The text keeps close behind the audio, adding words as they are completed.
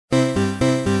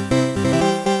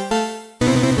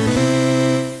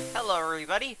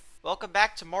everybody! Welcome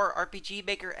back to more RPG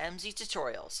Maker MZ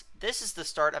tutorials. This is the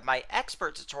start of my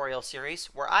expert tutorial series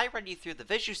where I run you through the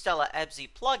VisuStella MZ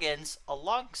plugins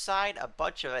alongside a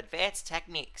bunch of advanced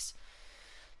techniques.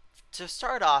 To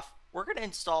start off, we're going to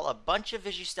install a bunch of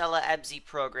VisuStella MZ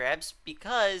programs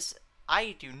because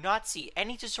I do not see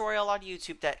any tutorial on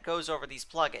YouTube that goes over these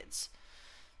plugins.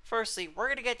 Firstly, we're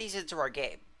going to get these into our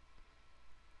game.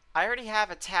 I already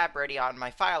have a tab ready on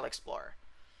my File Explorer.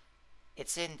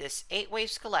 It's in this 8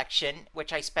 Waves collection,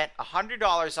 which I spent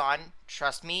 $100 on.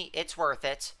 Trust me, it's worth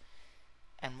it.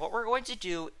 And what we're going to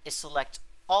do is select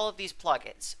all of these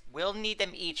plugins. We'll need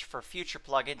them each for future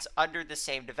plugins under the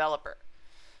same developer.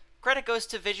 Credit goes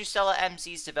to VisuStella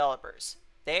MZ's developers.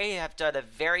 They have done a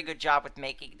very good job with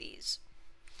making these.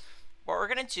 What we're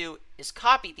going to do is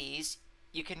copy these.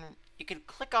 You can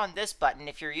click on this button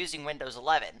if you're using Windows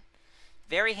 11.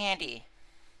 Very handy.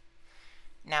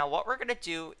 Now what we're going to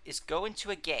do is go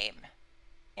into a game.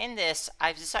 In this,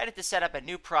 I've decided to set up a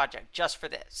new project just for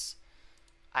this.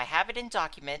 I have it in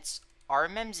Documents,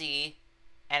 RMMZ,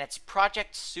 and it's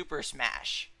Project Super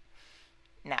Smash.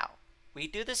 Now, we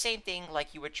do the same thing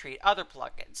like you would treat other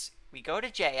plugins. We go to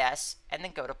JS and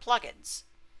then go to Plugins.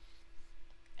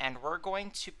 And we're going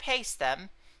to paste them.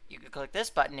 You can click this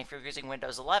button if you're using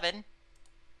Windows 11.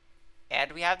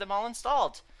 And we have them all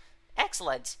installed.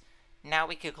 Excellent! Now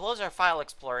we can close our File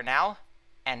Explorer now,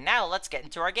 and now let's get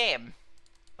into our game.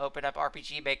 Open up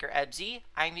RPG Maker MZ.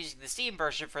 I'm using the Steam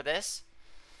version for this.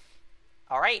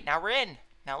 Alright, now we're in.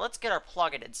 Now let's get our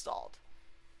plugin installed.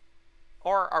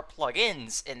 Or our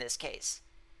plugins in this case.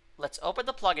 Let's open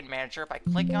the plugin manager by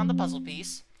clicking on the puzzle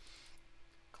piece.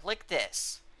 Click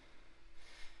this.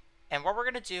 And what we're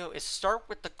going to do is start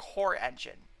with the core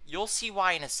engine. You'll see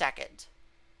why in a second.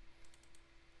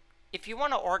 If you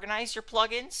want to organize your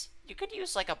plugins, you could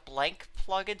use like a blank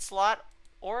plugin slot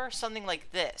or something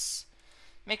like this.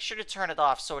 Make sure to turn it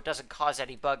off so it doesn't cause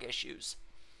any bug issues.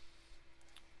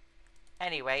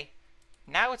 Anyway,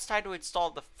 now it's time to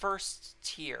install the first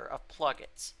tier of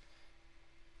plugins.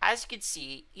 As you can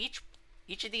see, each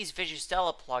of these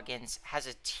VisuStella plugins has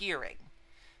a tiering.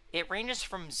 It ranges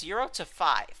from 0 to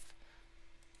 5.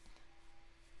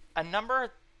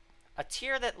 A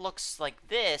tier that looks like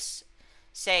this,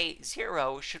 say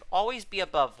 0 should always be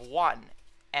above 1,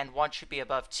 and 1 should be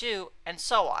above 2, and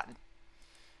so on.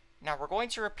 Now we're going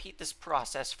to repeat this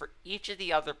process for each of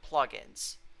the other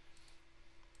plugins.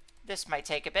 This might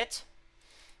take a bit.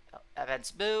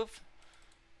 Events move.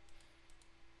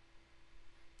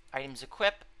 Items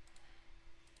equip.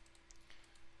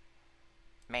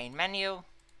 Main menu.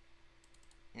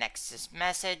 Next is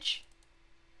message.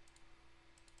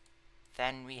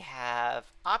 Then we have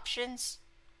options.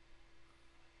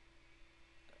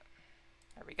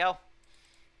 There we go.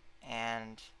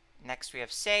 And next we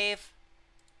have save.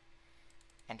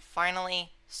 And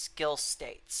finally, skill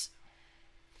states.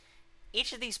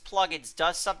 Each of these plugins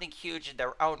does something huge in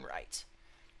their own right.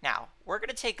 Now, we're going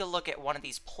to take a look at one of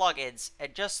these plugins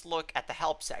and just look at the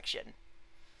help section.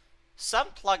 Some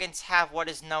plugins have what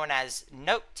is known as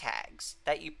note tags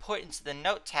that you put into the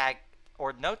note tag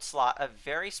or note slot of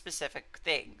very specific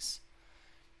things.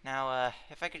 Now,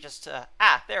 if I could just,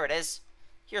 there it is.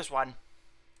 Here's one.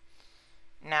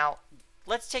 Now,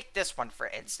 let's take this one for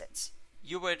instance.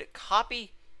 You would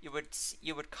copy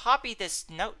this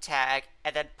note tag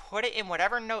and then put it in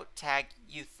whatever note tag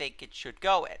you think it should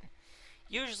go in.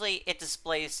 Usually, it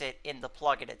displays it in the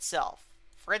plugin itself.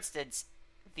 For instance,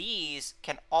 these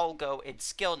can all go in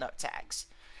skill note tags.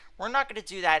 We're not going to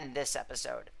do that in this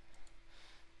episode.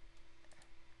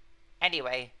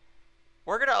 Anyway,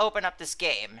 we're going to open up this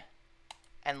game,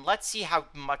 and let's see how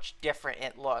much different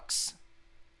it looks.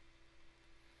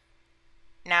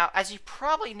 Now, as you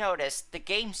probably noticed, the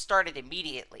game started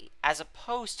immediately, as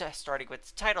opposed to starting with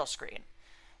the title screen.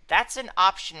 That's an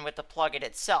option with the plugin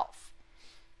itself.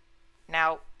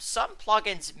 Now, some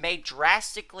plugins may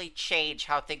drastically change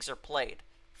how things are played.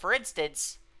 For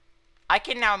instance, I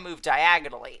can now move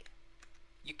diagonally.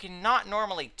 You cannot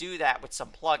normally do that with some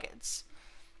plugins.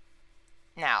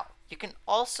 Now, you can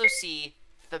also see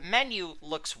the menu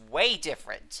looks way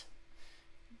different.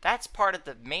 That's part of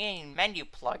the main menu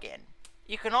plugin.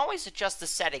 You can always adjust the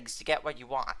settings to get what you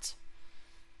want.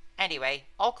 Anyway,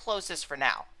 I'll close this for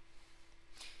now.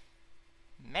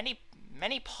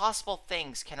 Many possible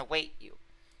things can await you.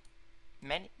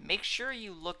 Make sure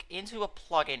you look into a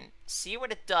plugin, see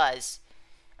what it does,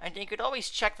 and you could always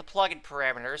check the plugin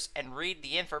parameters and read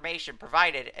the information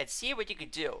provided and see what you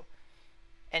could do.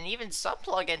 And even some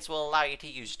plugins will allow you to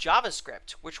use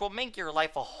JavaScript, which will make your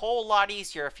life a whole lot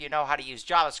easier if you know how to use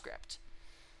JavaScript.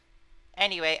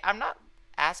 Anyway, I'm not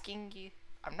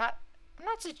I'm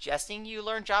not suggesting you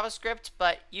learn JavaScript,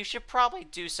 but you should probably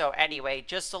do so anyway,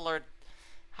 just to learn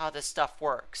how this stuff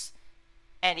works.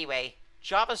 Anyway,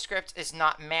 JavaScript is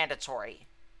not mandatory.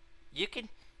 You can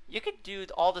do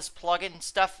all this plugin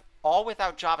stuff all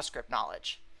without JavaScript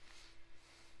knowledge.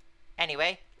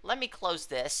 Anyway, let me close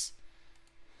this.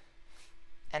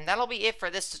 And that'll be it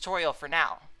for this tutorial for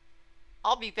now.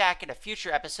 I'll be back in a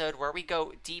future episode where we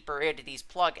go deeper into these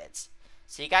plugins.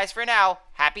 See you guys for now.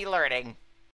 Happy learning!